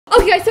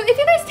Okay guys, so if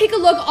you guys take a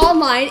look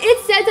online, it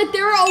says that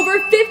there are over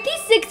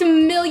 56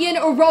 million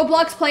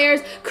Roblox players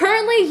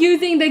currently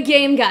using the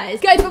game,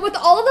 guys. Guys, but with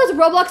all of those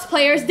Roblox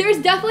players, there's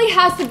definitely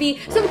has to be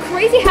some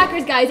crazy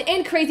hackers, guys,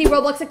 and crazy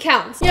Roblox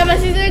accounts. Yeah, but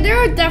see, there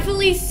are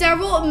definitely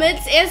several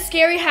myths and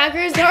scary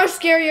hackers that are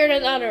scarier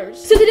than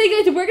others. So today,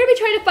 guys, we're gonna be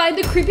trying to find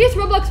the creepiest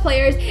Roblox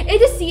players and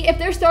to see if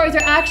their stories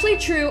are actually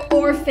true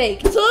or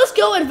fake. So let's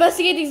go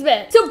investigate these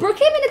myths. So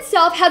Brookhaven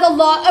itself has a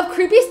lot of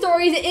creepy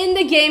stories in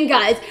the game,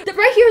 guys.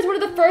 Right here is one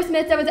of the first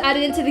myths that was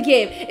added into the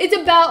game. It's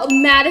about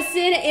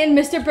Madison and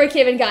Mr.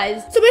 Brookhaven,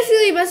 guys. So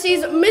basically,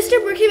 besties, Mr.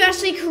 Brookhaven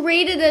actually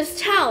created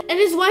this town, and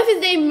his wife is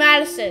named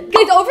Madison.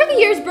 Guys, over the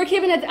years,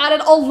 Brookhaven has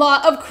added a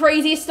lot of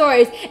crazy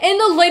stories, and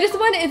the latest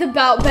one is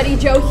about Betty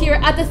Jo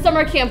here at the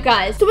summer camp,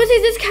 guys. So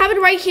basically, this cabin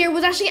right here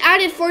was actually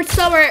added for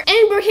summer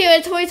in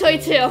Brookhaven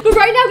 2022. But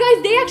right now,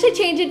 guys, they actually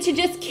changed it to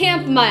just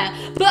Camp Maya.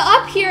 But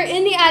up here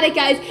in the attic,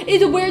 guys,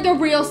 is where the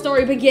real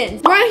story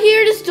begins. Right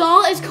here, this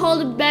doll is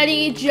called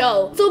Betty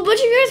Jo. So a bunch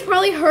of you guys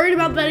probably heard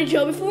about Betty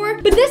Jo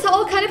before, but this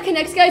all kind of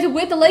connects, guys,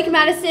 with the Lake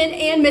Madison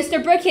and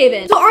Mr.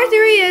 Brookhaven. So our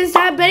theory is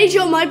that Betty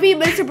Jo might be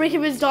Mr.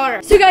 Brookhaven's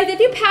daughter. So guys, if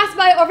you pass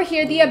by over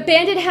here, the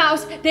abandoned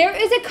house, there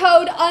is a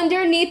code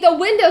underneath the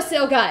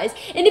windowsill, guys.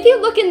 And if you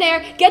look in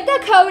there, get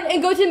that code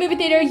and go to the movie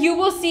theater, you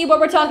will see what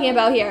we're talking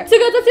about here. So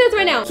guys, let's do this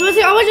right now. So let's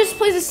see, I want to just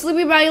place a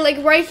sleeping bag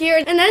like right here,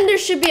 and then there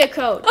should be a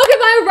code. Okay,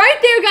 Maya, right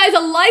there, guys, I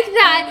like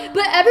that,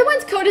 but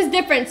everyone's code is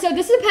different. So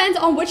this depends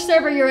on which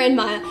server you're in,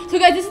 Maya. So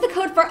guys, this is the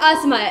code for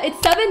us, Maya. It's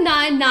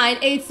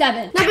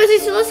 79987. Now, busy,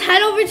 so let's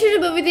head over to the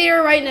movie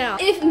theater right now.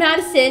 If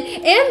Madison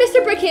and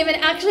Mr. Brookhaven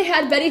actually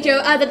had Betty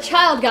Jo as a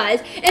child,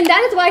 guys, and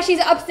that is why she's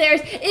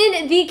upstairs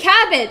in the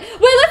cabin.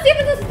 Wait, let's see if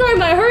it's a story,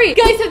 Maya. Hurry.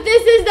 Guys, so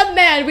this is the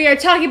man we are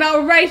talking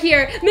about right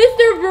here,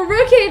 Mr.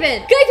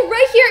 Brookhaven. Guys,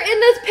 right here in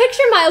this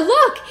picture, Maya,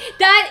 look.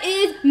 That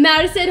is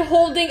Madison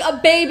holding a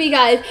baby,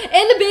 guys,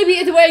 and the baby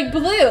is wearing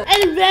blue.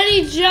 And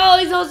Betty Jo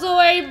is also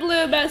wearing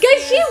blue, besties.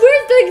 Guys, she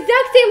wears the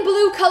exact same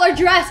blue color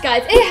dress,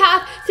 guys. It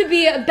has to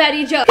be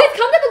Betty Jo. Guys,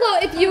 comment below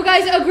if you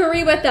guys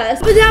agree with us.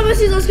 But now,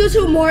 besties, let's go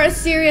to a more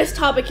serious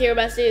topic here,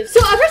 besties. So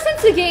ever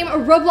since the game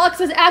Roblox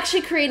was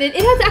actually created,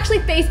 it has actually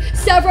faced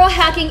several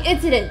hacking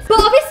incidents. But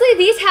obviously,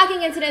 these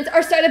hacking incidents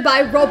are started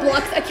by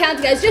Roblox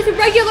accounts, guys, just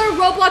regular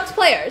Roblox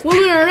players. Well,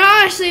 they're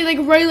not actually like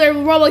regular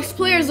Roblox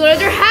players,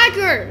 they're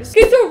hackers.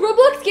 Okay, so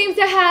Roblox games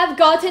that have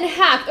gotten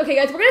hacked. Okay,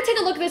 guys, we're gonna take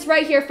a look at this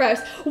right here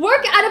first.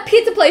 Work at a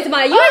pizza place,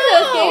 Maya. You guys know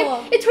this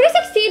game. In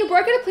 2016,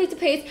 Work at a Pizza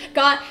Place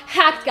got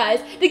hacked,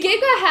 guys. The game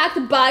got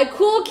hacked by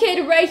Cool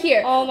Kid right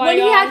here. Oh my When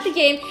gosh. he hacked the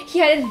game, he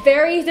had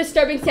very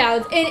disturbing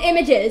sounds and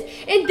images.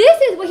 And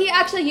this is what he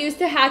actually used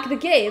to hack the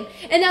game.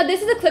 And now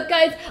this is a clip,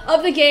 guys,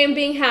 of the game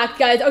being hacked,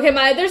 guys. Okay,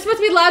 Maya, there's supposed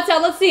to be loud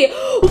sound. Let's see.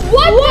 What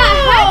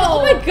the heck?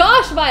 Oh my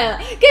gosh, Maya.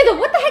 Guys,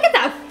 what the heck is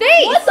that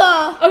face? What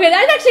the? Okay,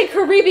 that's actually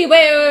creepy.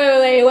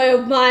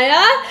 Wait,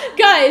 Maya.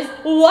 Guys,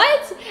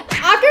 what?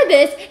 After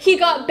this, he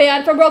got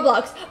banned from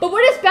Roblox. But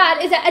what is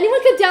bad is that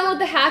anyone could download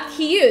the hack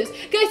he used.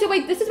 Guys, so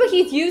wait, this is what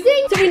he's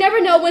using? So we never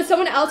know when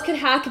someone else could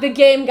hack the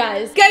game,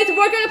 guys. Guys,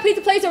 Work at a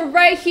Pizza Place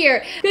right here.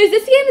 Guys,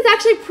 this game is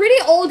actually pretty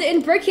old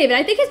in Brookhaven.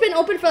 I think it's been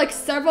open for like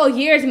several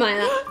years,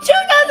 Maya. 2008!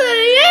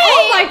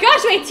 Oh my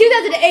gosh, wait,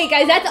 2008,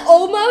 guys. That's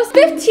almost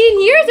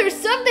 15 years or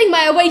something,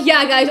 Maya. Wait,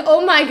 yeah, guys,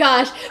 oh my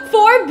gosh.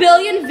 4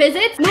 billion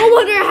visits? No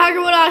wonder a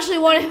hacker would actually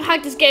want to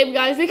hack this game,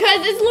 guys,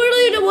 because it's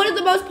literally one of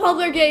the most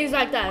popular games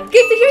back then. Okay,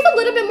 so here's a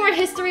little bit more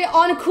history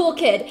on Cool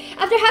Kid.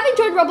 After having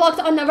joined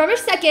Roblox on November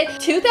 2nd,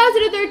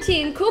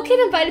 2013, Cool Kid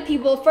invited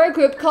people for a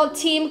group called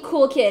Team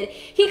Cool Kid.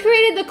 He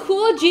created the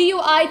Cool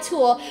GUI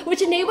tool,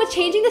 which enabled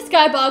changing the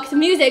skybox,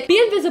 music, be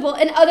invisible,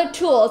 and other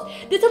tools.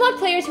 This allowed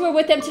players who were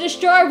with him to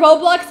destroy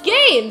Roblox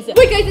games.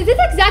 Wait, guys, is this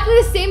exactly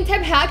the same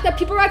type hack that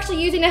people are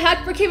actually using to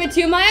hack Brookhaven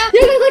 2, Maya?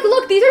 Yeah, guys, like,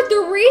 look, these are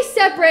 3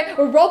 separate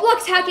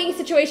Roblox hacking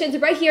situations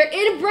right here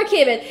in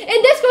Brookhaven.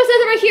 And this goes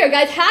says it right here,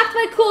 guys, hacked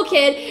by Cool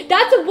Kid.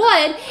 That's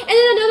one. And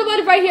then another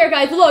one right here,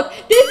 guys. Look,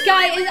 this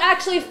guy is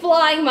actually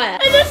flying, Maya.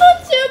 And this one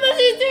too,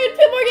 besties, dude,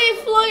 people are getting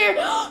flung here.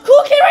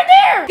 Cool Kid right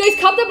there. Guys,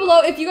 comment down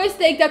below if you guys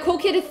think that Cool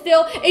Kid is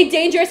still a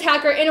dangerous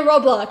hacker in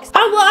Roblox.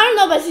 Well, I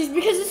don't know, besties,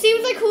 because it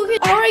seems like Cool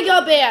Kid already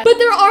got banned. But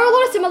there are a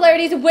lot of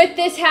similarities with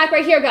this hack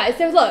right here, guys.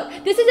 So look,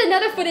 this is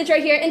another footage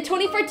right here in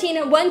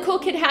 2014 when Cool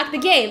Kid hacked the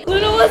game.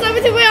 Luna, what's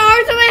happening to my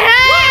arms and my head?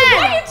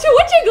 Why are you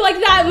twitching like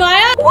that,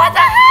 Maya? What the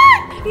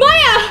heck?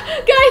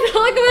 Maya! Guys,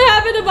 look what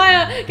happened to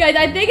Maya. Guys,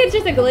 I think it's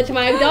just a glitch,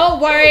 Maya.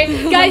 Don't worry.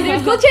 Guys,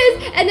 there's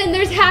glitches and then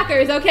there's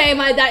hackers, okay,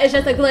 Maya? That is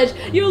just a glitch.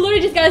 You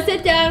literally just gotta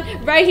sit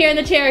down right here in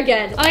the chair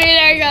again. Okay,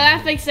 there you go.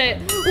 That fixed it.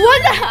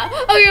 What the hell?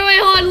 Okay, wait,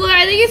 hold on. Look,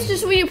 I think it's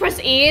just when you press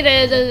E, it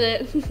does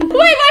it.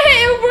 Wait,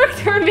 it worked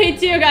for me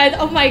too, guys.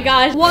 Oh my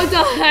gosh. What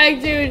the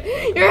heck, dude?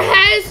 Your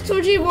head is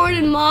twitching more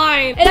than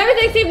mine. And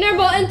everything seemed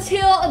normal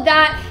until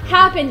that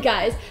happened,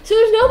 guys. So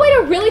there's no way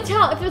to really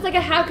tell if there's like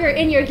a hacker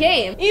in your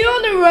game. Even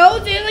on the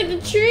roads and like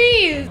the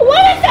trees. What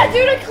is that,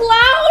 dude? A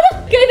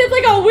cloud? Guys, it's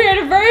like a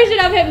weird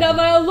version of him now,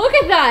 Maya. Look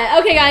at that.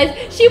 Okay,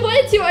 guys, she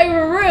went into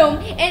a room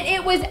and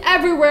it was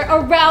everywhere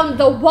around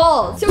the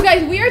walls. So,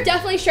 guys, we are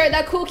definitely sure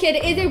that Cool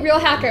Kid is a real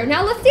hacker.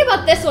 Now, let's see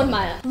about this one,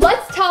 Maya.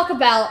 Let's talk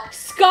about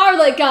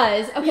Scarlet,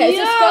 guys. Okay,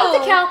 so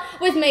Scarlet's account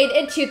was made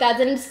in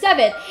 2007,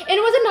 and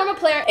it was a normal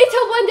player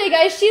until one day,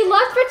 guys, she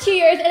left for 2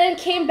 years and then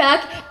came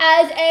back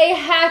as a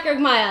hacker,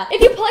 Maya.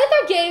 If you play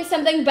their game,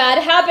 something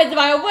bad happens,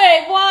 Maya.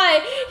 Wait,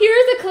 why?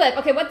 Here's a clip.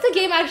 Okay, what's the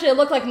game actually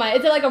look like, Maya?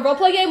 Is it like a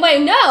roleplay game?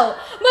 Wait, no.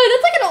 Maya,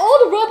 that's like an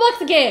old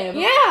Roblox game.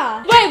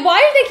 Yeah. Wait, why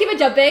do they keep it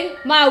jumping?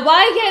 Maya,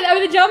 why are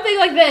they jumping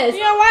like this?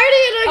 Yeah, why are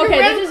they in like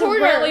a red this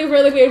corner? is really,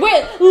 really weird.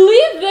 Wait,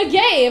 leave the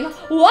game.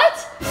 What?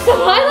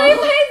 Smiley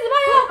face,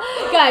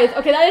 Maya? Guys,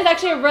 okay, that is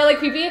actually really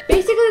creepy.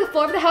 Basically, the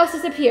floor of the house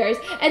disappears,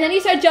 and then you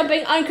start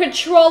jumping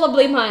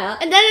uncontrollably, Maya.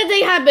 And then the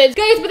thing happens.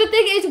 Guys, but the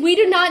thing is, we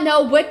do not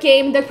know what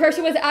game the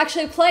person was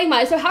actually playing,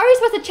 Maya. So how are you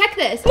supposed to check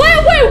this?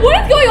 Maya, wait,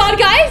 what is going on,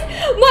 guys?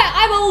 Maya,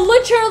 I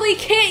literally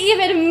can't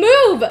even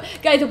move.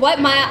 Guys, what,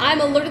 Maya? I'm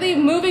literally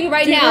moving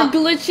right now. We're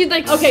glitchy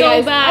like so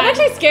guys, bad. I'm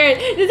actually scared.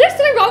 Is there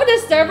something wrong with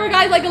this server,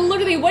 guys? Like,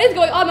 literally, what is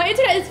going on? My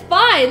internet is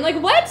fine.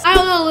 Like, what? I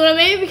don't know, Luna.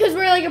 Maybe because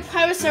we're like a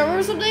private server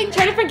or something.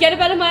 Try to forget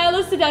about it, Maya.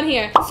 Let's sit down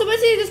here. So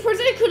basically, this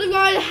person could have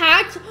gotten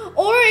hacked,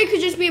 or it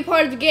could just be a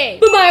part of the game.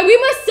 But Maya, we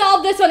must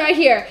solve this one right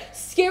here.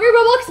 Scary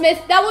Roblox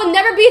myth that will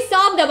never be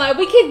solved, though, Maya.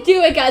 We can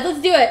do it, guys.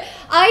 Let's do it.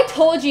 I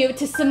told you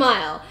to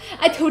smile.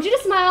 I told you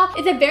to smile.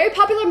 It's a very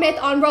popular myth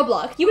on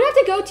Roblox. You would have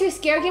to go to a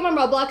scare game on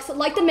Roblox,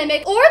 like the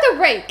Mimic or the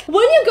Rake.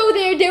 When you go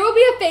there, there will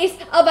be a face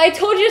of I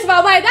told you to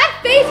smile. Maya, that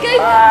face, guys,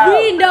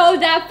 we know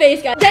that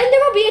face, guys. Then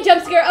there will be a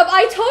jump scare of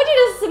I told you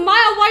to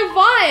smile.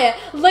 Why?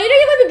 Later,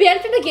 you will be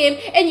banned from the game,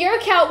 and your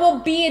account will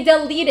be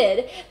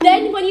deleted.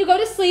 Then, when you go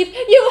to sleep,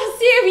 you will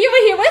see if you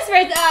will hear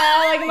whispers.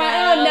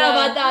 I don't know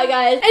about that,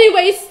 guys.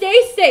 Anyway, stay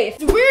safe.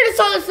 It's weird to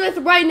solve this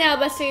myth right now,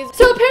 besties.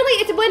 So apparently,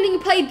 it's when you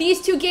play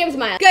these two games,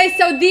 Maya. Guys,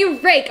 so the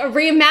Rake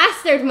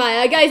remastered,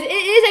 Maya. Guys, it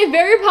is a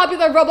very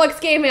popular Roblox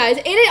game, guys.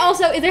 And it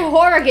also is a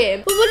horror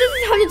game. But what does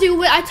this have to do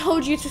with I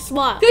told you to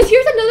smile? Guys,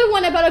 here's another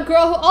one about a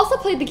girl who also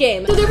played the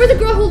game. So there was a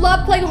girl who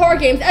loved playing horror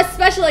games,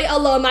 especially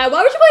alone, Maya.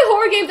 Why would you play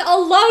horror games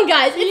alone,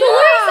 guys? It's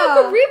literally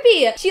so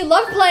creepy. She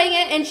loved playing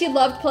it, and she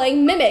loved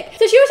playing Mimic.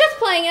 So she was just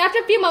playing, and after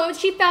a few moments,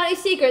 she found a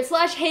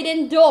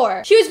secret/hidden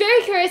door. She was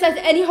very curious, as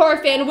any horror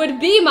fan would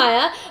be,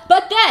 Maya.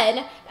 But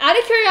then, out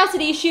of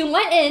curiosity, she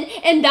went in,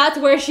 and that's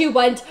where she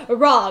went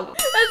wrong.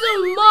 That's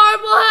a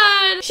marble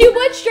head. She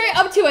went straight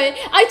up to it.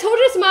 I told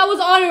her Smile was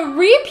on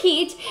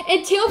repeat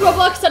until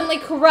Roblox suddenly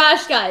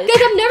crashed, guys.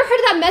 Guys, I've never heard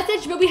of that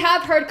message, but we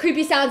have heard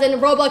creepy sounds in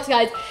Roblox,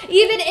 guys.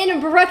 Even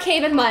in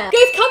Brookhaven, Maya.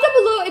 Guys, comment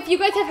down below if you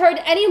guys have heard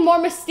any more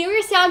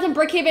mysterious sounds in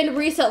Brookhaven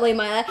recently,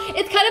 Maya.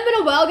 It's kind of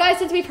been a while, guys,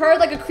 since we've heard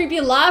like a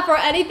creepy laugh or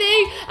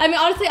anything. I mean,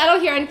 honestly, I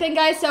don't hear anything,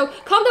 guys, so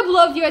comment down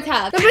below if you guys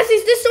have. Now,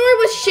 besties, this story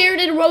was shared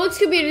in Roblox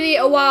community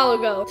a while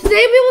ago.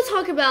 Today we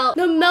will talk about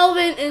the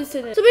Melvin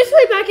incident. So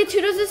basically back in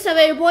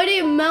 2007, a boy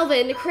named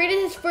Melvin created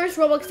his first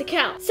Roblox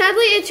account.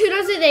 Sadly, in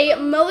 2008,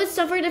 Melvin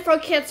suffered from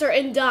cancer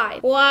and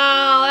died.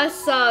 Wow, that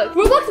sucks.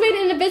 Roblox made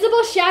an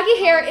invisible shaggy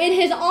hair in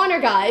his honor,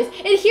 guys.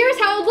 And here's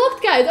how it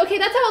looked, guys. Okay,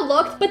 that's how it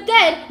looked. But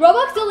then,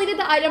 Roblox deleted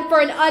the item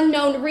for an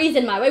unknown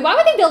reason, Maya. Wait, why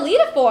would they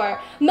delete it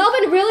for?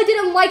 Melvin really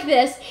didn't like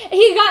this.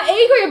 He got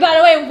angry about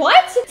it. Wait,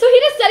 what? So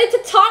he decided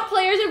to taunt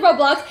players in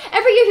Roblox.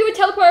 Every year he would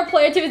teleport a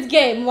player to his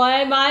game.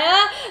 Why,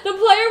 Maya? The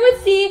player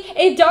would see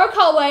a dark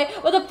hallway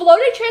with a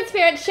floating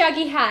transparent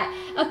shaggy hat.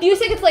 A few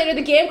seconds later,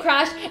 the game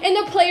crashed and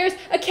the player's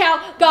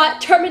account got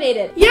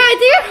terminated. Yeah, I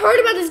think I heard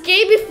about this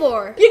game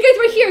before. You guys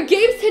were here.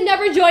 Games to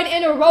never join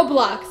in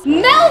Roblox.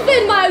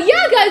 Melvin, Maya.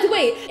 Yeah, guys,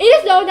 wait. It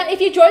is known that if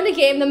you join the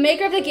game, the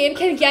maker of the game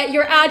can get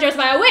your address,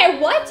 Maya. Wait,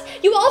 what?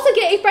 You will also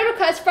get a friend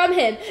request from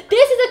him.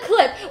 This is a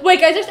clip.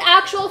 Wait, guys, there's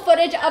actual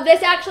footage of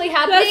this actually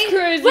happening. That's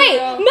crazy. Wait,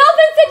 Melvin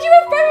sent you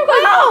a friend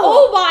request.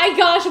 Oh my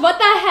gosh, what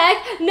the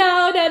heck? No.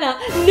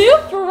 New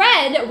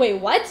friend. Wait,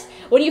 what?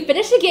 When you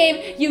finish the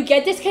game, you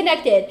get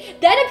disconnected.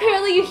 Then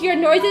apparently you hear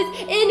noises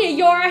in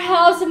your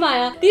house,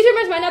 Maya. These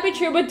rumors might not be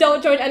true, but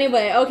don't join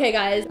anyway. Okay,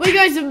 guys. Wait,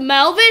 guys,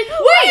 Melvin?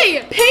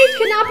 Wait! Page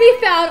cannot be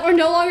found or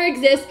no longer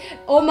exists.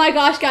 Oh my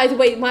gosh, guys.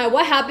 Wait, Maya,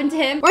 what happened to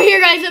him? We're here,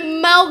 guys,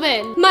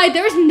 Melvin. Maya,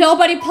 there's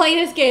nobody playing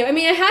this game. I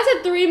mean, it has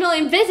had 3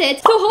 million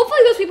visits. So hopefully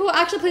those people who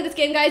actually play this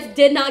game, guys,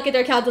 did not get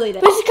their account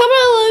deleted. But just comment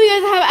below if you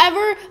guys have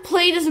ever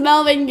played this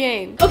Melvin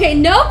game. Okay,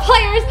 no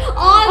players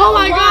on. Oh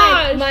my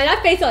gosh. Maya,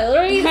 that face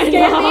literally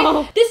scared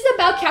me. This is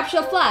about capture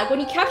the flag.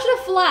 When you capture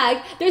the flag,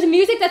 there's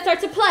music that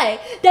starts to play.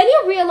 Then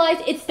you realize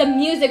it's the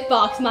music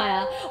box,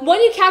 Maya. When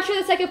you capture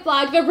the second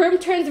flag, the room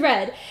turns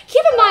red.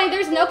 Keep in mind,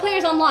 there's no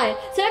players online,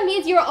 so that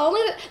means you're the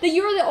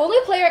only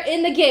player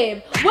in the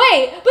game.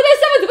 Wait, but there's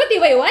someone with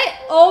you. Wait, what?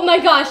 Oh my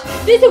gosh,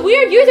 this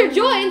weird user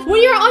joins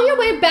when you're on your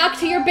way back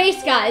to your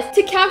base, guys.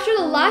 To capture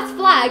the last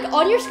flag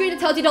on your screen, it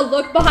tells you to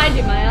look behind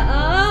you, Maya.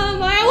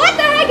 Maya, what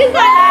the heck is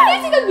that?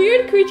 You see the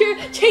weird creature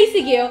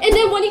chasing you. And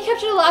then when you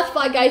capture the last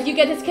flag, guys, you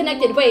get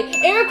disconnected. Wait,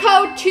 error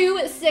code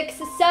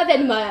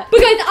 267, Maya.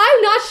 But guys,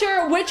 I'm not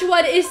sure which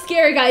one is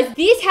scary, guys.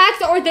 These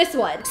hacks or this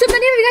one. So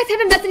many of you guys have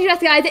been messaging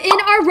us, guys, in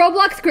our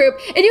Roblox group.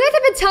 And you guys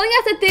have been telling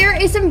us that there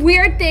is some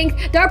weird things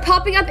that are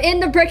popping up in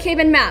the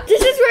Brookhaven map.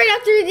 This is right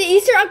after the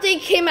Easter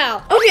update came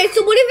out. Okay,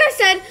 so what have you guys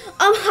said?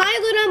 Hi,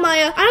 Luna and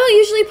Maya. I don't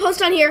usually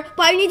post on here,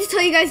 but I need to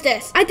tell you guys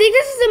this. I think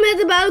this is a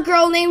myth about a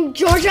girl named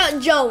Georgia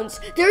Jones.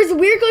 There's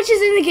weird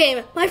glitches in the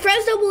game. My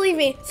friends don't believe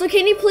me, so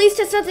can you please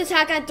test out this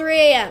hack at 3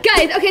 a.m.?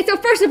 Guys, okay, so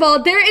first of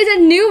all, there is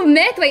a new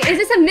myth. Wait, is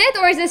this a myth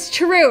or is this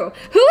true?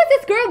 Who is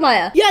this girl,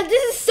 Maya? Yeah,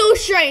 this is so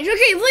strange.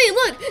 Okay, wait,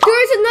 look.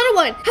 There is another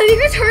one. Have you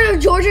guys heard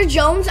of Georgia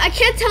Jones? I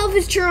can't tell if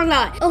it's true or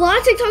not. A lot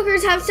of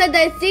TikTokers have said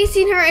that they've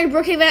seen her in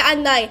Brookhaven at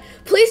night.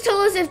 Please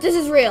tell us if this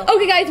is real.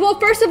 Okay, guys, well,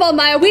 first of all,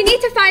 Maya, we need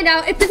to find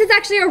out if this is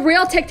actually a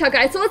real TikTok,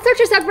 guys. So let's search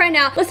this up right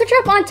now. Let's search her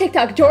up on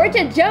TikTok.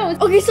 Georgia Jones.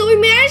 Okay, so we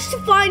managed to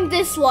find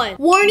this one.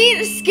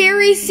 Warning,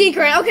 scary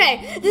secret.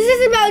 Okay, this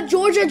is about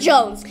Georgia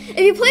Jones. If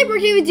you play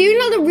Brookhaven, do you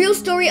know the real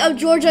story of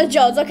Georgia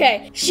Jones?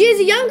 Okay, she is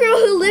a young girl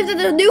who lived at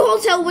the new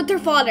hotel with her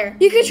father.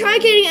 You can try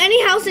getting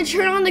any house and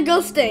turn on the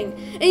ghost thing,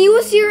 and you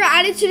will see her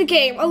added to the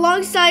game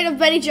alongside of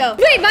Betty Jo.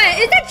 Wait, Maya,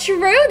 is that true?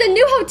 The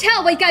new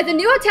hotel. Wait, guys, the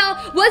new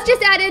hotel was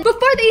just added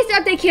before the Easter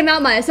update came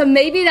out, Maya. So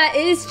maybe that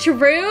is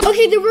true.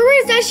 Okay, the rumor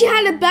is that she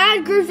had a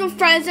bad group of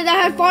friends that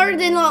her father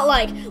did not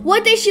like.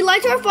 One day she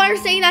lied to her father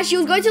saying that she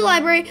was going to the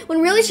library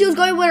when really she was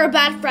going with her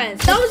bad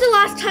friends. That was the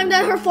last time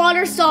that her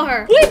father saw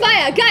her. Wait,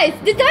 Maya, guys,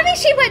 does that mean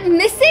she went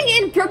missing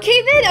in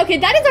Brookhaven? Okay,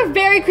 that is a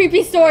very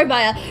creepy story,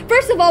 Maya.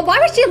 First of all, why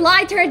would she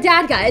lie to her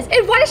dad, guys?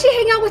 And why does she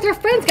hang out with her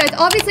friends, guys?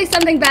 Obviously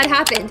something bad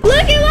happened. Look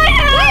at my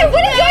house! Wait,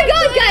 what is going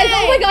on, guys?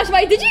 Oh my gosh,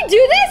 Maya, did you do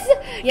this?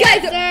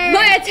 Yes, guys, sir.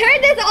 Maya,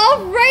 turn this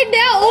off right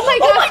now. Oh my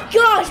gosh. Oh my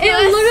gosh, it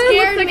literally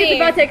looks like it's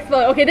about to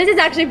explode. Okay, this is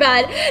actually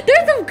bad.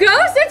 There's some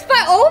ghosts. It's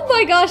fine. Oh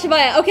my gosh,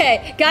 Maya.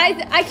 Okay, guys,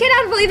 I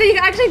cannot believe that you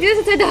can actually do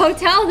this inside the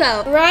hotel,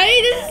 though.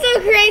 Right? This is so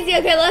crazy.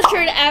 Okay, let's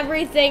turn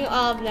everything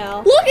off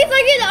now. Look, it's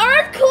like an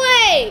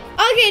earthquake.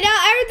 Okay, now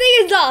everything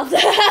is off.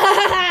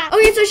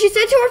 Okay, so she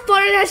said to her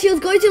father that she was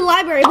going to the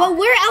library, but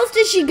where else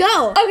did she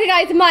go? Okay,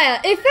 guys, Maya,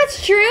 if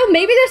that's true,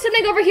 maybe there's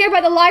something over here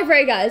by the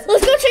library, guys.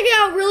 Let's go check it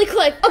out really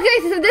quick. Okay,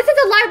 so this is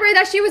the library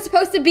that she was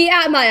supposed to be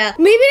at, Maya.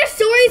 Maybe the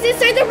story is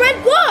inside the red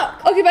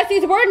book. Okay,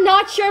 besties, we're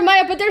not sure,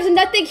 Maya, but there's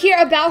nothing here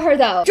about her,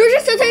 though.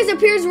 Georgia sometimes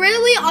appears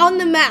randomly on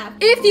the map.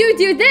 If you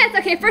do this,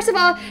 okay, first of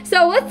all,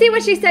 so let's see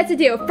what she said to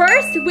do.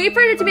 First, wait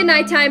for it to be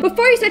nighttime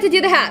before you start to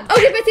do the hack.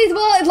 Okay, besties,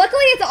 well,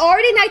 luckily it's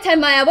already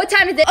nighttime, Maya. What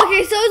time is it?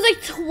 Okay, so it's like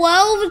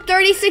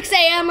 12:36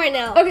 a.m. right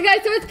now. Okay,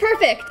 guys, so it's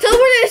perfect. Tell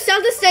her to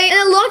stop the stay and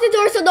then lock the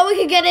door so no one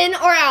can get in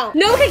or out.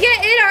 No one can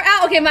get in or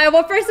out. Okay, Maya,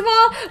 well, first of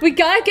all, we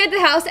gotta get the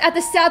house at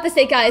the South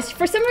Estate, guys.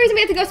 For some reason,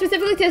 we have to go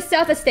specifically to the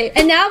South Estate.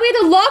 And now we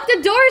have to lock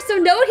the doors so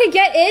no one can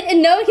get in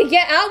and no one can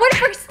get out. What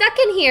if we're stuck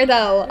in here,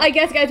 though? I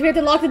guess, guys, we have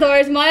to lock the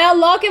doors. Maya,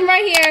 lock him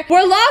right here.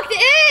 We're locked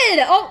in.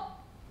 Oh.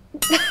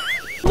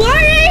 Why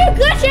are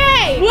you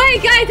glitching?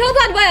 Wait, guys, hold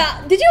on,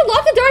 Maya. Did you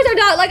lock the doors or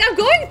not? Like, I'm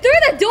going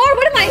through the door.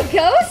 What am I, a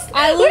ghost?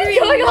 I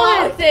literally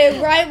locked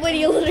it right when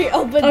you literally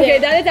opened it. Okay,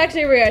 that is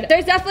actually weird.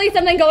 There's definitely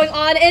something going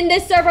on in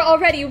this server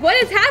already. What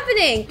is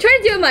happening? Try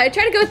to do it, Maya.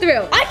 Try to go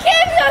through. I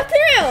can't go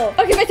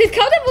through. Okay, besties,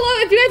 comment down below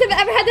if you guys have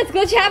ever had this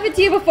glitch happen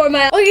to you before,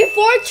 Maya. Okay,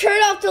 before turn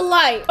off the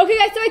light. Okay,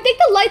 guys, so I think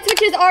the light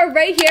switches are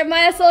right here,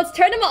 Maya, so let's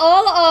turn them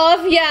all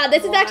off. Yeah,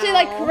 this is actually,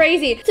 like,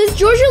 crazy. Since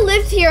Georgia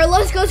lives here,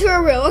 let's go to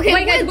her room. Okay,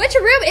 wait, guys, which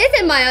room is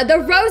it, Maya? The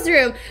rose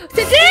room.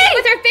 Since pink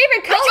was our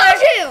favorite color. I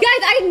told you.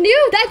 Guys, I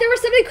knew that there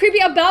was something creepy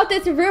about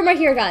this room right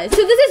here, guys. So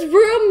this is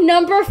room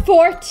number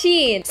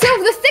 14. So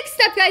the sixth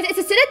step, guys, is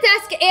to sit at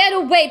desk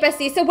and wait,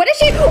 bestie. So what is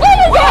she? Oh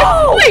my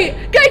god!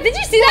 Wait, guys, did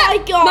you see that? Oh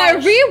my gosh. Maya,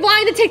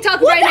 rewind the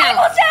TikTok right now. What the heck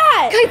was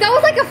that? Guys, that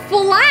was like a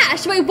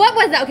flash. Wait, what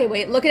was that? Okay,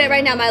 wait, look at it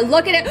right now, Maya.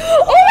 Look at it.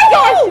 Oh my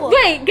gosh!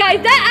 Wait,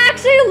 guys, that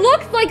actually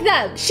looks like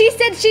them. She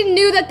said she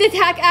knew that this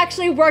hack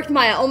actually worked,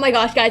 Maya. Oh my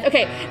gosh, guys.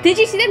 Okay, did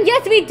you see them?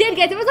 Yes, we did,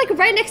 guys. It was like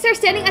right next to her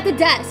standing at the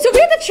desk. So we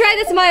have to try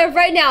this, Maya,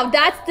 right now.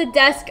 That's the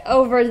desk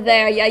over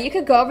there. Yeah, you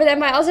could go over there,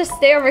 Maya. I'll just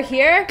stay over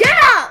here. Get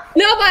up!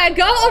 No, Maya,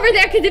 go over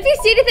there, because if you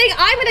see anything,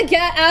 I'm gonna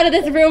get out of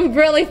this room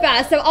really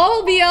fast. So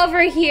I'll be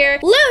over here.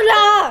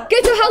 Luna!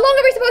 Okay, so how long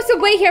are we supposed to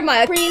wait here,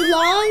 Maya? Pretty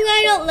long,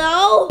 I don't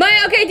know.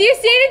 Maya, okay, do you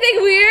see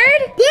anything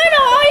weird? Luna,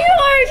 all you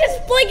are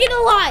just blinking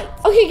the light.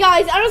 Okay,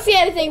 guys, I don't see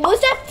anything.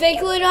 Was that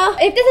fake, Luna?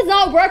 If this does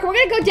not work, we're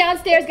gonna go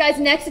downstairs, guys,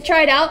 next to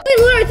try it out. Wait,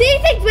 Luna, do you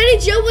think Betty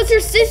Jo was her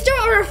sister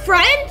or her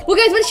friend? Well,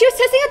 guys, when she was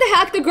testing out the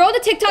hack, the girl on the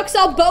TikTok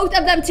saw both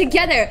of them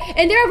together,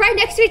 and they're right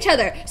next to each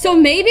other. So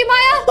maybe,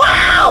 Maya?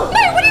 Wow!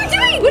 Maya, what are you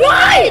doing? What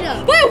are you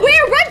doing? Wait,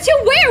 where? Run to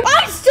where?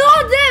 I saw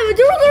them.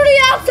 They were literally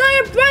outside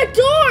the front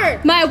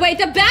door. Maya, wait,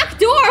 the back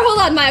door. Hold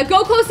on, Maya.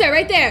 Go closer,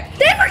 right there.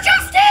 They were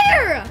just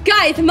there. Guys,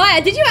 Guys,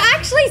 Maya, did you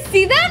actually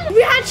see them?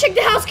 We had to check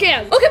the house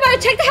cam. Okay, Maya,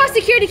 check the house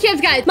security cams,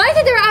 guys. Maya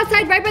said they were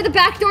outside right by the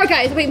back door,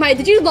 guys. Wait, Maya,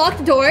 did you lock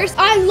the doors?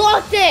 I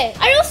locked it.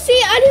 I don't see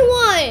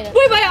anyone.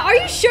 Wait, Maya, are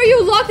you sure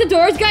you locked the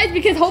doors, guys?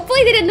 Because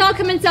hopefully they did not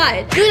come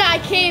inside. Dude, I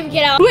can't even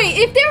get out. Wait,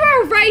 if they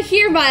were right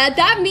here, Maya,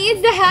 that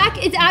means the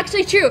hack is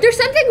actually true. There's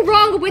something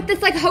wrong with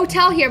this, like,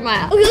 hotel here,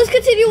 Maya. Okay, let's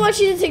continue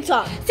watching the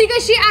TikTok. See,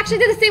 guys, she actually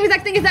did the same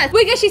exact thing as us.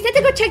 Wait, guys, she said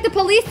to go check the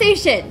police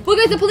station. Well,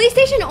 guys, the police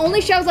station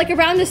only shows, like,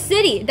 around the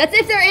city. That's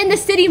if they're in the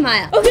city, Maya.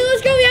 Okay,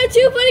 let's go. We have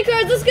 2 funny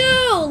cars. Let's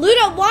go.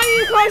 Luna, why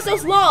are your cars so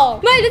small?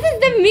 Maya, this is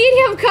the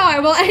medium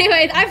car. Well,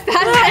 anyways, I'm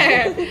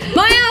faster.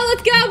 Maya,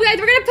 let's go, guys.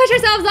 We're gonna push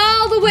ourselves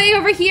all the way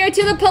over here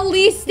to the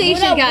police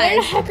station, Luna, guys.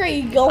 where the heck are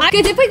you going?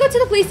 Guys, if we go to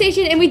the police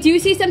station and we do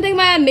see something,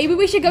 Maya, maybe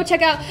we should go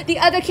check out the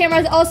other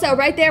cameras also,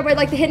 right there where,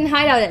 like, the hidden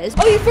hideout is.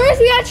 Okay, first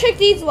we gotta check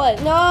these ones.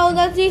 No,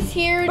 not these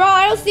here. Bro,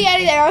 I don't see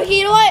any there. Okay,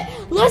 you know what?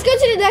 Let's go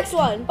to the next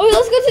one. Okay,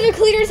 let's go to the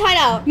cleaner's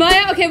hideout.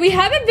 Maya, okay, we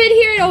haven't been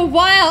here in a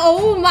while.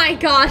 Oh my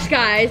gosh,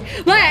 guys.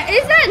 Maya,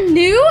 is that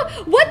new?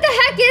 What the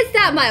heck is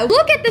that, Maya?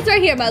 Look at this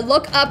right here, Maya.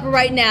 Look up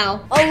right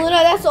now. Oh,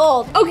 Luna, that's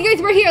old. Okay,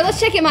 guys, we're here. Let's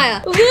check it,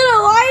 Maya. Luna,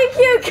 why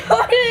are you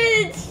going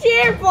to the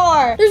chair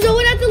for? There's no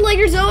one at the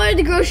there's no one at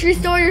the grocery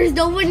store. There's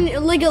no one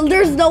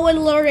there's no one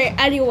literally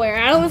anywhere.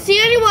 I don't see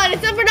anyone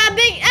except for that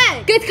big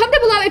egg. Guys,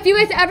 comment below if you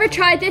guys ever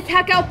tried this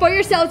hack out for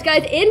yourselves,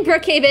 guys, in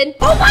Brookhaven.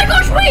 Oh my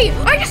gosh, wait!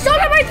 I just saw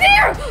that right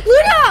there!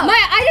 Luna!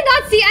 Maya, I did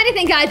not see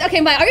anything, guys. Okay,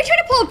 Maya, are you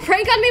trying to pull a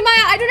prank on me,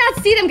 Maya? I do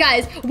not see them,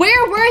 guys.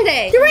 Where were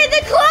they? They're in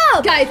the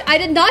club! Guys, I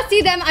did not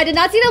see them. I did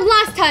not see them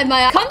last time,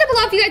 Maya. Comment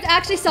below if you guys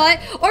actually saw it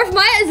or if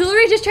Maya is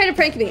literally just trying to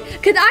prank me.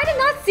 Because I did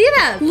not see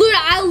them. Luna,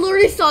 I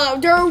literally saw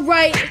them. They're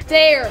right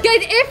there.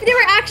 Guys, if they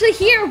were actually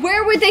here,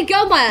 where would they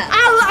go, Maya?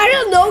 I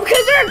don't know,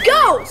 because they're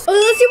ghosts. Okay,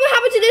 let's see what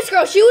happened to this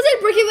girl. She was in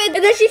Brookhaven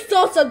and then she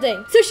saw something.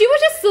 So she was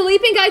just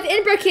sleeping, guys,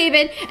 in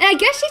Brookhaven, and I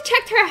guess she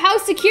checked her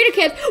house security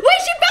cams. Wait,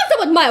 she found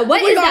someone. Maya,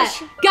 what is that?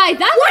 Guys,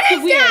 that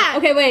looks weird. That?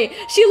 Okay, wait.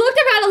 She looked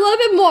around a little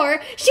bit more.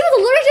 She was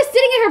literally just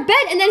sitting in her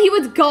bed, and then he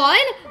was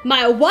gone.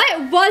 Maya, what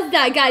was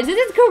that, guys? This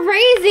is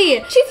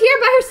crazy. She's here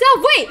by herself.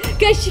 Wait,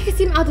 guys, she can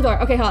see him out the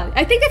door. Okay, hold on.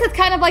 I think this is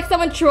kind of like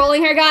someone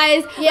trolling her,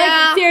 guys. Yeah.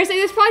 Like, seriously,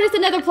 this is probably just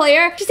another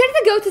player. She started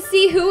to go to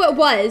see who it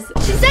was.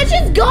 She said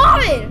she's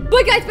gone.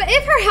 But guys,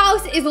 if her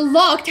house is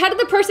locked, how did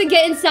the person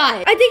get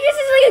inside? I think this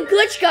is like a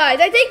glitch, guys.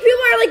 I think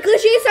people are like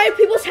glitching inside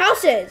people's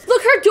houses.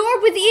 Look, her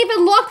door was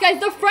even locked, guys.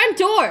 The front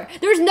door.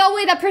 There's no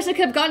way that person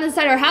could have gone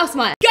inside her house,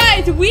 Maya.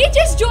 Guys, we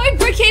just joined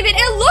Brookhaven,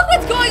 and look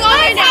what's going on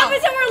right now. What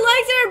happens to our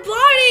legs and our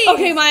bodies?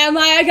 Okay,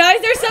 Maya,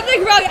 guys, there's something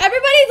wrong.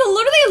 Everybody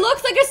literally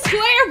looks like a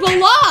square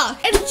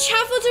block. And the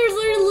chat filters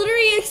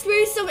literally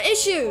experienced some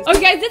issues. Okay,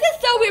 guys, this is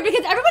so weird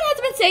because everyone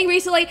has been saying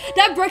recently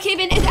that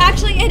Brookhaven is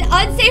actually an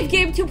unsafe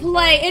game to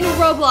play in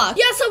Roblox.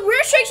 Yeah, some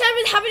weird tricks have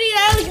been happening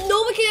that like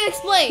no one can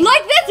explain.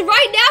 Like this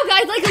right now,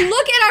 guys. Like,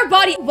 look at our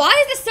body. Why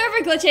is the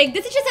server glitching?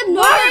 This is just a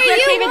normal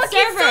Brookhaven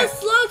server.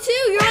 So slow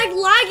too. You're like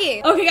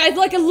lagging. Okay, guys,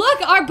 look.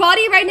 Our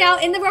body right now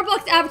in the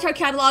Roblox avatar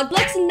catalog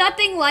looks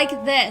nothing like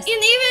this.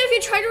 And even if you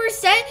try to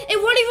reset, it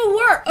won't even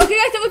work. Okay,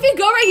 guys, so if you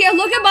go right here,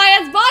 look at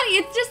Maya's body.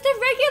 It's just a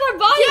regular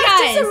body, guys.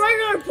 Yeah, it's just a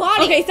regular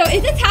body. Okay, so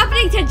is this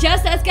happening to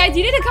just us, guys?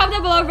 You need to comment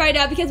down below right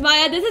now because,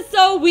 Maya, this is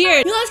so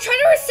weird. Let's try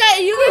to reset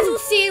and you guys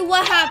will see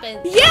what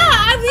happens.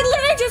 Yeah, we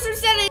literally just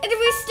reset it and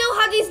we still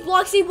have these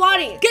bloxy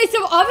bodies. Okay,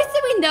 so obviously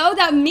we know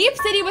that Meep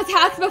City was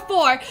hacked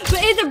before, but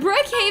is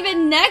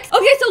Brookhaven next?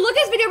 Okay, so look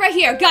at this video right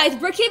here. Guys,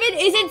 Brookhaven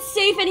isn't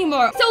safe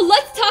anymore. So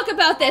let's talk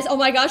about this. Oh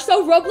my gosh,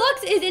 so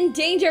Roblox is in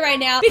danger right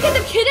now because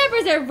of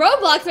kidnappers in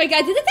Roblox, right,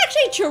 guys? Is this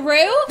actually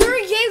true? There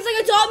are games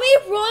like Adopt Me,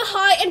 Run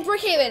High, and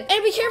Brookhaven. And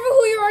be careful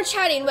who you are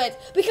chatting with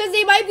because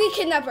they might be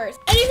kidnappers.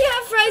 And if you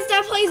have friends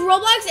that plays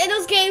Roblox and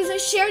those games,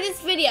 share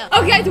this video.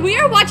 Okay, guys, we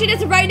are watching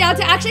this right now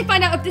to actually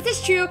find out if this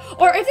is true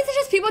or if this is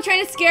just people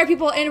trying to scare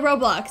people in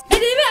Roblox. And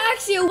if it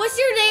asks you, what's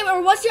your name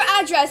or what's your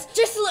address,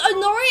 just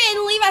ignore it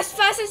and leave as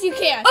fast as you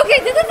can. Okay,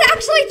 this is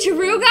actually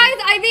true, guys.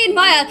 I mean,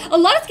 Maya, a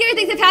lot of scary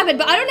things have happened,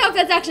 but I don't know if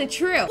that's actually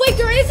true. Wait,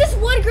 there is this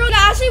one girl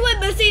that actually went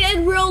missing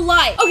in real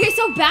life. Okay,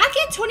 so back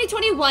in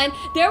 2021,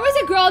 there was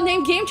a girl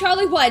named Game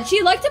Charlie 1.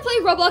 She liked to play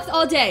Roblox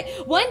all day.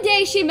 One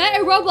day, she met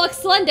a Roblox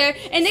Slender,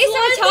 and they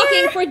started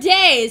talking for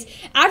days.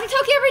 After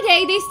talking every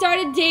day, they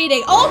started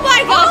dating. Oh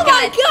my gosh,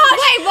 guys.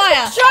 Wait,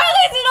 Maya.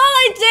 Charlie's an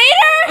online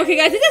dater? Okay,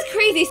 guys, this is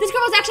crazy. This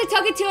girl was actually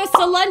talking to a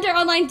Slender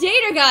online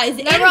dater, guys.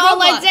 Never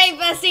online date,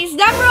 besties.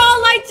 Never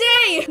online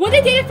date. When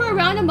they dated for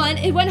around a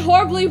month, it went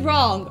horribly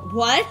wrong.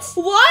 What?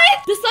 What?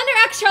 The Slender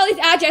asked Charlie's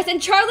address,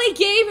 and Charlie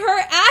gave her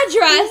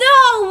address.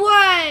 No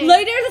way.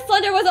 Later, the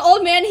Slender was an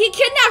old man. He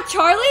kidnapped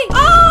Charlie.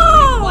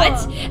 Oh!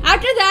 What?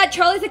 After that,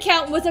 Charlie's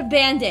account was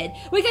abandoned.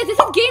 Wait, guys, this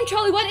is Game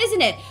Charlie 1,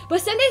 isn't it? But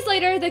 7 days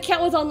later, the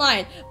account was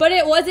online. But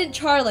it wasn't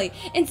Charlie.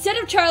 Instead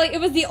of Charlie, it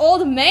was the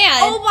old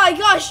man. Oh my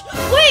gosh.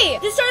 Wait,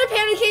 this started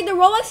panicking the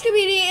Roblox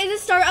community in the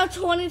start of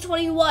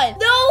 2021.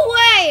 No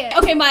way.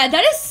 Okay, Maya,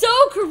 that is so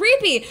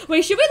creepy.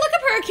 Wait, should we look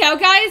up her account,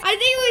 guys? I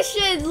think we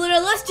should, Luna.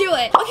 Let's do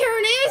it. Okay,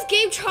 her name is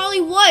Game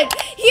Charlie 1.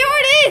 Here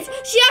it is.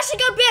 She actually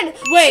got banned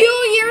 2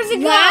 years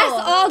ago.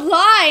 Last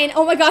online.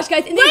 Oh my gosh,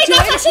 guys. Wait,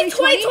 that's actually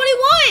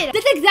 2021.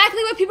 That's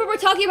exactly what people were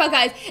talking about,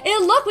 guys.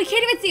 And look, we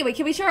can't even see. Wait,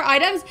 can we show her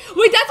items?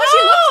 Wait, that's what she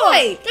looks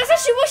like. That's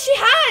actually what she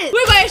has.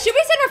 Wait, Maya, should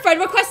we send her friend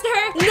request to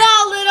her? No,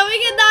 Luna, we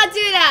cannot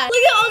do that.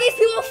 Look at all these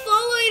people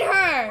following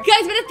her.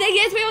 Guys, but the thing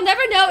is, we will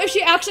never know if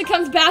she actually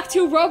comes back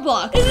to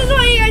Roblox. This is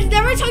why you guys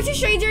never talk to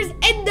strangers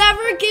and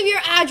never give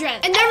your address.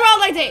 And never on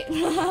my date.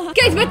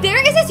 Guys, but there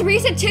is this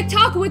recent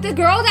TikTok with a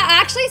girl that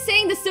actually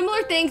saying the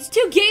similar things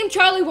to Game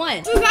Charlie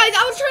 1. So guys,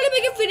 I was trying to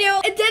make a video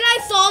and then I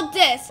saw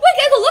this. Wait,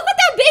 guys, look what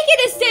that bacon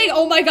is saying.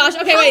 Oh my gosh.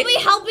 Okay, help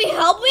wait.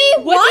 Help me.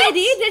 What?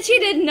 That she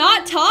did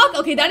not talk?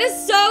 Okay, that is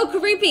so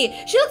creepy.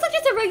 She looks like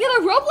just a regular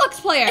Roblox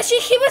player. And she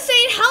kept on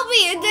saying help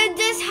me and then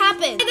this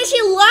happened. And then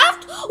she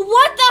left?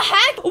 What the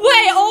heck?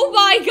 Wait, oh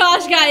my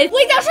gosh, guys.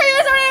 Wait, that's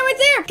right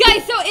there.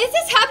 Guys, so is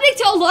this happening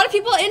to a lot of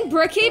people in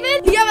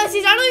Brookhaven? Yeah,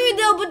 Besties, I don't even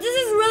know, but this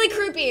is really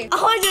creepy. I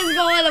want to just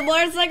go on a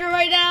motorcycle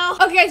right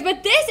now. Okay, guys,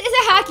 but this is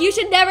a hack you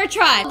should never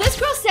try. This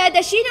girl said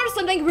that she noticed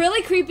something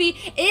really creepy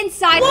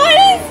inside. What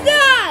is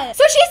that?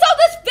 So she saw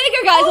this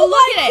figure, guys. Oh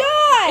look at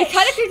it. gosh. It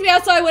kind of creeped me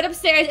out, so I went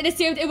upstairs and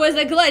assumed it was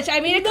a glitch. I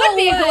mean, it could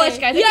be a glitch,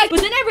 guys. Yeah.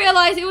 But then I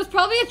realized it was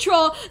probably a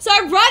troll, so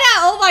I brought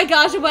out. Oh my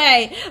gosh,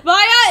 wait.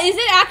 Maya, is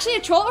it actually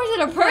a troll or is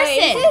it a person?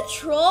 Wait, is it a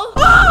troll?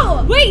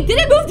 Oh! Wait, then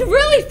it moved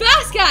really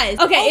fast, guys.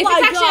 Okay, if my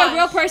it's actually gosh. a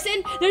real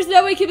person, there's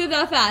no way it can move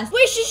that fast.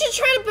 Wait, she should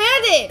try to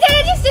ban it. Then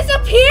it just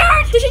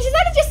disappeared. So she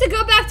decided just to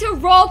go back to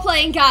role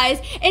playing, guys,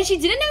 and she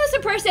didn't notice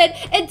the person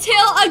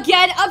until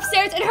again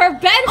upstairs in her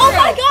bedroom. Oh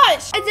my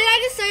gosh! And then I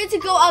decided to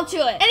go up to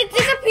it, and it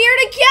disappeared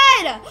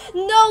again.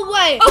 No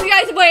way. Okay,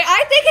 guys, wait.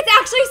 I think it's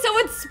actually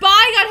someone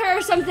spying on her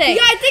or something.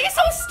 Yeah, I think it's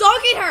someone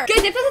stalking her.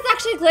 Guys, if this is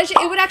actually a glitch,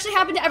 it would actually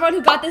happen to everyone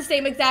who got the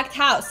same exact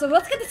house. So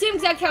let's get the same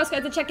exact house,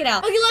 guys, and check it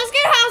out. Okay, let's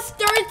get house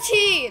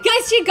 13.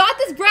 Guys, she got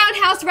this brown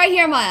house right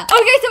here, Maya.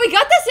 Okay, so we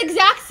got this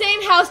exact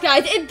same house,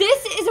 guys, and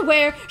this is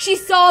where she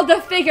saw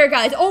the figure,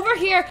 guys. Over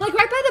here, like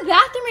right by the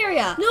bathroom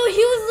area. No,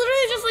 he was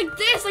literally just like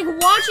this, like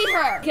watching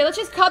her. Okay, let's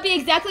just copy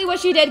exactly what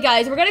she did,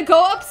 guys. We're gonna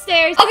go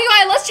upstairs. Okay,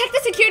 guys, let's check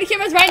the security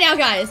cameras right now,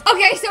 guys.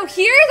 Okay, so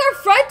here's our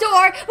front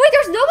door. Wait,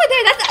 there's no one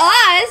there. That's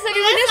us. I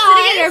mean, we're just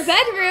sitting in our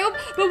bedroom.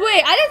 But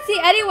wait, I didn't see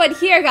anyone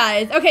here,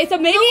 guys. Okay, so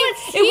maybe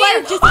it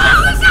was just...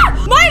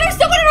 Maya, there's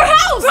someone in our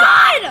house!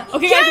 Run!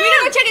 Okay, guys, we need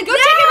to go check it. Go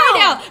check it right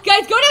now.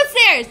 Guys, go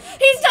downstairs.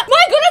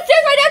 Maya, go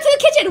downstairs right now to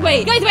the kitchen.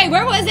 Wait, guys, wait,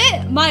 where was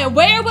it? Maya,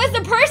 where was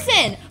the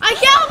person? I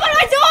can't open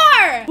my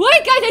door!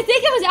 Wait, guys, I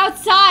think it was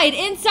outside,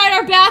 inside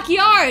our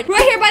backyard.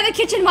 Right here by the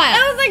kitchen, Maya.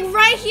 It was like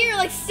right here,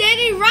 like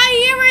standing right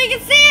here where you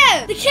can see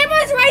it. The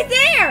camera's right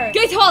there.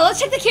 Guys, hold on. Let's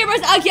check the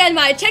cameras again,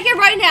 Maya. Check it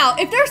right now.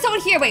 If there's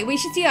someone here, wait, we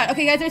should see that.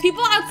 Okay, guys, there's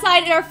people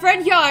outside in our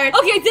front yard.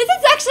 Okay, this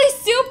is actually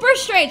super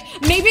strange.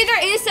 Maybe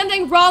there is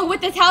something wrong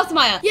with this house,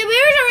 Maya. Yeah,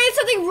 maybe there is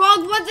something wrong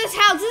with this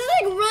house. This is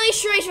like really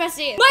strange,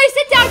 Bessie. Maya,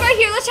 sit down right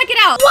here. Let's check it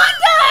out. What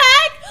the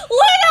heck?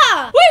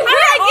 Luna! Wait, how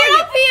did I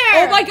get up here?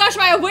 Oh my gosh,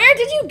 Maya, where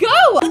did you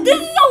go? This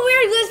is a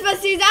weird list,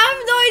 Besties. I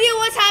have no idea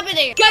what's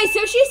happening. Guys,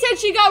 so she said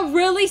she got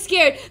really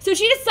scared. So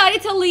she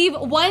decided to leave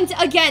once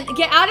again.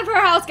 Get out of her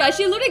house, guys.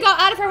 She literally got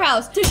out of her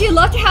house. So she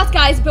left her house,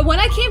 guys. But when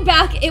I came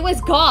back, it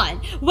was gone.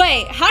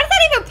 Wait, how is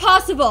that even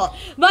possible?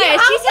 Maya,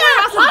 she said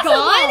her house was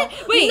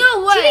gone? Wait,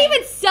 no way. She didn't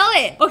even sell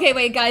it. Okay,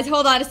 wait, guys,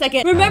 hold on a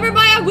second. Remember,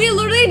 Maya, we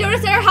literally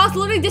noticed that our house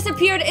literally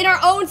disappeared in our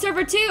own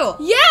server, too.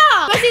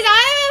 Yeah. Besties,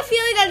 I have a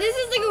feeling that this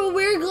is like a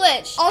weird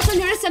glitch. Also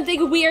noticed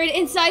something weird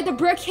inside the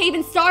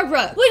Brookhaven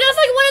Starbrook. Wait, that's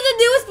like one of the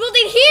newest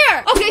buildings here.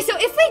 Okay, so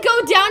if we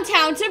go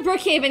downtown to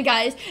Brookhaven,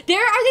 guys,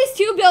 there are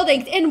these 2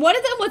 buildings, and one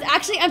of them was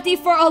actually empty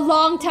for a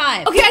long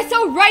time. Okay, guys,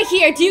 so right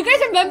here, do you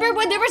guys remember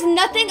when there was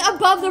nothing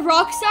above the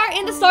rock star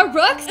in the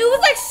Starbrooks? It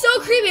was like so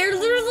creepy. There was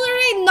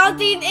literally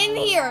nothing in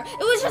here.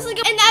 It was just like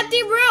an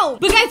empty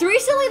room. But guys,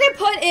 recently they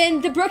put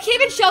in the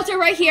Brookhaven shelter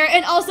right here,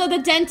 and also the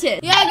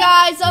dentist. Yeah,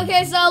 guys.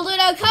 Okay, so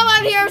Luna, come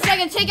out here so I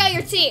can take out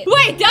your teeth.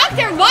 Wait,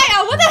 Dr. Maya,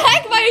 what the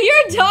heck, Maya?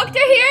 You're a doctor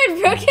here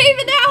in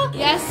Brookhaven now?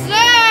 Yes,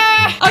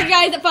 sir. Okay,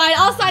 guys, fine.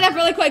 I'll sign up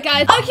really quick,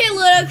 guys. Okay,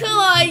 Luna, come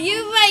on.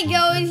 You might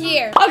go in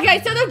here.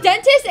 Okay, so the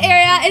dentist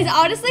area is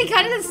honestly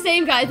kind of the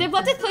same, guys. They've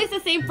left this place the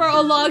same for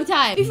a long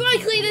time. Before I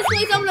clean this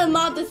place, I'm gonna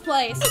mop this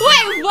place.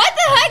 Wait, what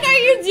the heck are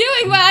you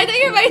doing, Maya? I thought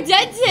you were my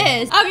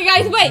dentist. Okay,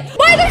 guys, wait.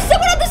 Maya, there's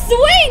someone on the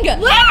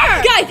swing.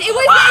 Where? Guys, it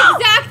was the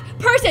exact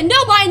person.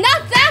 No, Maya,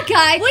 not that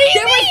guy. What do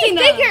you mean?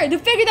 Was the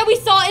figure that we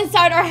saw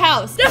inside our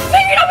house. The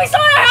figure that we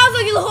saw in our house.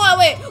 Okay, hold on,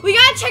 wait. We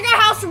gotta check our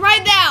house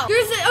right now.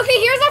 Okay,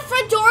 here's our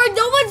front door.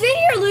 No one's in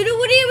here, Luna.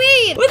 What do you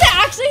mean? Was it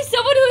actually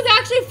someone who was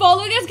actually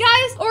following us,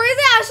 guys? Or is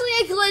it actually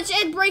a glitch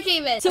in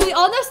Brookhaven? So we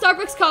all know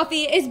Starbucks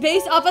coffee is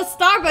based off of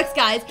Starbucks,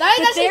 guys. That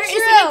is but there actually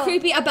is true. something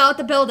creepy about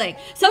the building.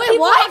 Some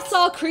people what? have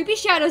saw creepy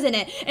shadows in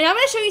it, and I'm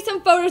gonna show you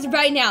some photos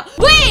right now.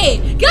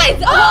 Wait,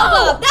 guys,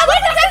 hold up. That was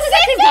exactly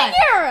the same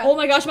figure. Oh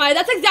my gosh, Maya,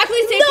 that's exactly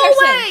the same No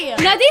person. way.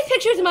 Now these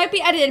pictures might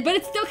be edited, but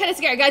it's still kind of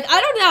scary, guys. I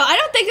don't know. I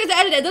don't think those are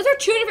edited. Those are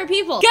two different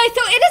people, guys.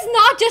 So it is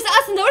not just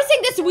us noticing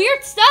this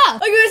weird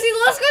stuff. Okay, see,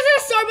 let's go to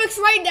the Starbucks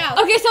right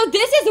now. Okay, so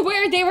this is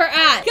where they were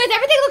at, guys.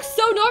 Everything looks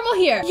so normal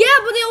here. Yeah,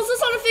 but they also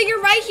saw the figure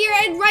right here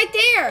and right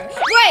there.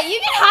 Wait, you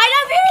can hide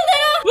up here,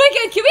 Luna? Wait,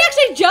 guys, can we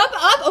actually jump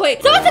up? Oh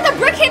wait, someone said the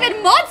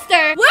Brookhaven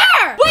monster.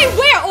 Where? Wait,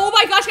 where? Oh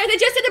my gosh, guys, I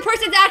just said the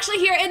person's actually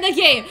here in the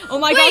game. Oh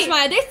my gosh,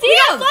 Maya, they see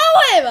him.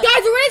 Follow him.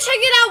 Guys, we're gonna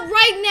check it out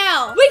right now.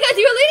 Wait, guys,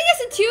 you're leading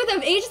us into the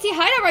agency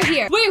hideout right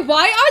here. Wait,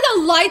 why are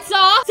the lights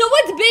off?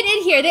 Someone's been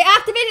in here. They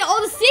activated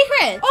all the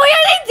secrets. Oh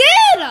yeah, they did.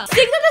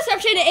 Signal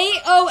disruption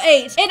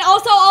 808. And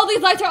also, all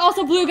these lights are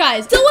also blue,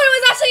 guys. Someone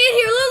was actually in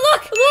here.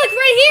 Look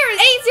right here.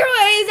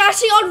 808 is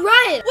actually on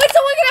red. Wait,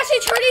 someone can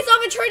actually turn these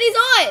off and turn these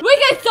on. Wait,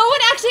 guys,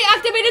 someone actually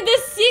activated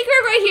this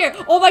secret right here.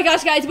 Oh my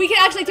gosh, guys, we can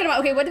actually turn them on.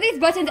 Okay, what do these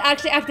buttons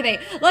actually activate?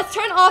 Let's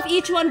turn off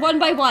each one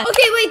by one.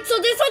 Okay, wait, so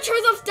this one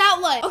turns off that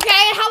one.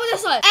 Okay, how about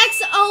this one?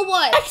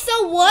 XO1.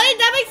 XO1?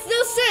 That makes no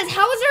sense.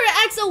 How is there an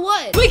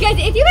XO1? Wait, guys,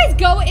 if you guys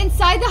go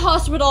inside the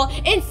hospital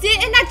and sit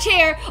in that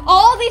chair,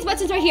 all these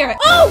buttons right here.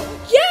 Oh,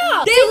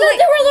 yeah. They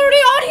were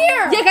literally on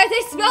here. Yeah, guys,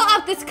 they spell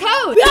out this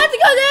code. We have to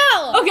go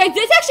now. Okay,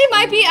 this actually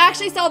might be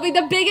solving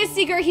the biggest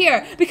secret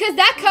here because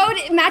that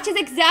code matches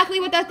exactly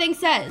what that thing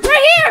says.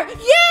 Right here.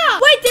 Yeah.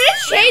 Wait, did it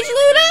change,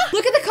 Luna?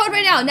 Look at the code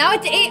right now. Now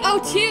it's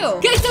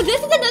 802. Guys, so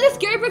this is another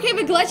scary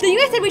Brookhaven glitch that you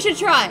guys said we should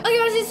try.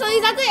 Okay, so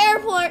he's at the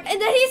airport, and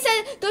then he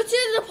said, go to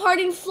the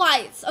departing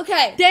flights.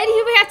 Okay. Then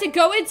you would have to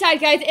go inside,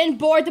 guys, and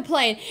board the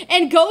plane.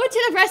 And go into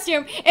the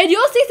restroom, and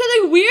you'll see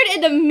something weird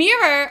in the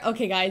mirror.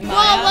 Okay, guys. Whoa.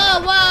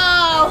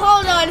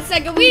 Hold on a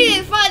second. We need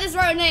to find this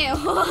right now.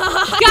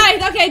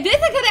 Guys, okay, this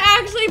is going to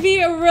actually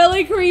be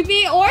really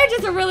creepy or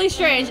just really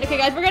strange. Okay,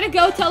 guys, we're going to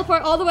go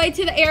teleport all the way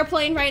to the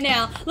airplane right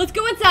now. Let's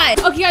go inside.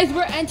 Okay, guys,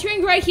 we're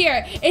entering right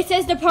here. It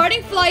says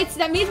departing flights.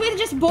 That means we have to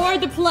just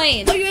board the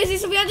plane. Okay,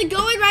 guys, so we have to go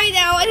in right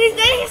now. And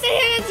then he said he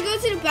has to go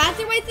to the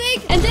bathroom, I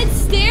think. And then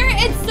stare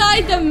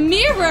inside the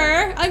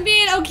mirror. I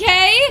mean,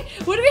 okay.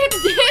 What do we have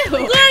to do?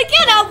 Look,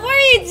 get up. What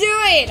are you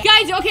doing?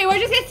 Guys, okay, we're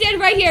just going to stand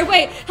right here.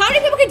 Wait, how many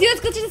people can do this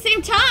glitch at the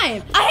same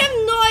time? I have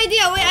no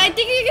idea. Wait, I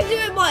think you can do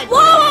it once. Whoa.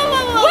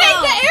 Wait,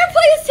 the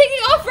airplane is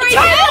taking off right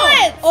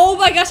now. Oh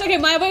my gosh. Okay,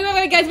 Maya,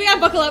 wait, guys, we gotta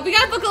buckle up. We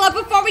gotta buckle up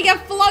before we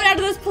get flown out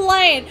of this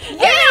plane.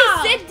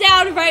 Yeah. Sit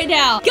down right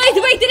now. Guys,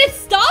 wait, did it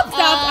stop?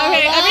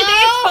 Okay, everything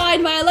is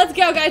fine, Maya. Let's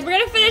go, guys. We're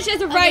gonna finish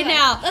this right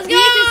now. Let's go.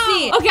 We need to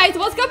see. Okay, so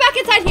let's go back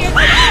inside here. Oh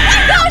my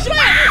gosh,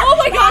 Maya. Oh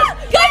my gosh.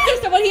 Guys,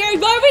 there's someone here.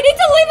 Maya, we need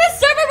to leave this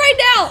server right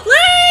now.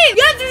 Leave.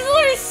 Guys, there's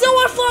literally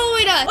someone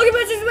following us. Okay,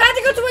 but we have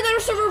to go to another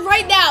server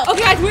right now.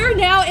 Okay, guys, we're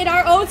now in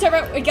our own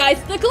server. Wait, guys,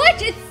 the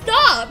glitch, it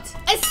stopped.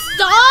 It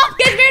stopped?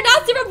 Guys, we're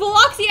not super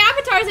Bloxy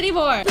avatars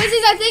anymore. This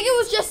is, I think it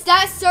was just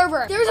that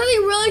server. There was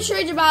something really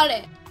strange about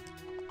it.